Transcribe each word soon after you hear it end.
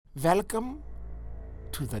Welcome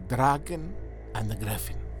to the Dragon and the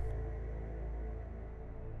Griffin.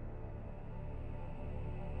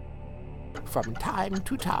 From time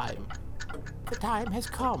to time, the time has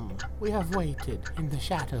come. We have waited in the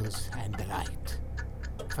shadows and the light.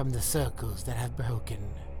 From the circles that have broken,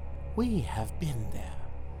 we have been there.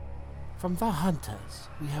 From the hunters,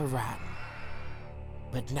 we have ran.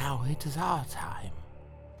 But now it is our time.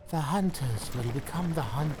 The hunters will become the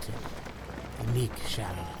hunted. The meek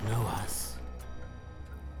shall know us.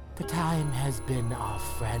 The time has been our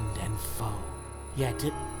friend and foe, yet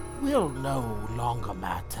it will no longer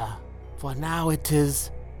matter, for now it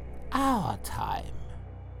is our time.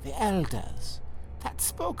 The elders that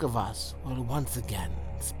spoke of us will once again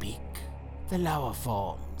speak. The lower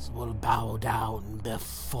forms will bow down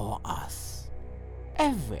before us.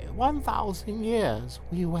 Every 1,000 years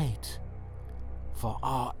we wait for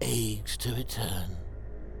our age to return.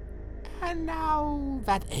 And now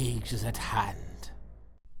that age is at hand.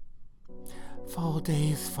 4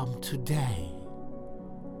 days from today,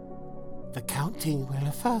 the counting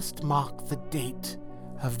will first mark the date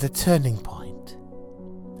of the turning point.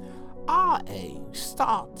 Our age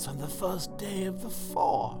starts on the first day of the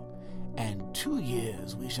 4, and 2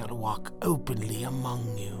 years we shall walk openly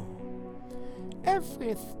among you.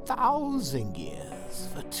 Every 1,000 years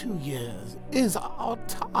for 2 years is our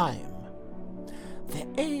time. The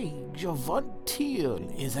age of Von Teal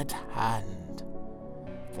is at hand.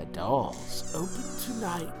 The doors open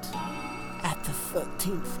tonight at the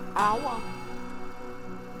 13th hour,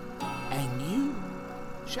 and you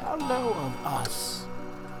shall know of us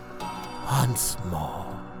once more.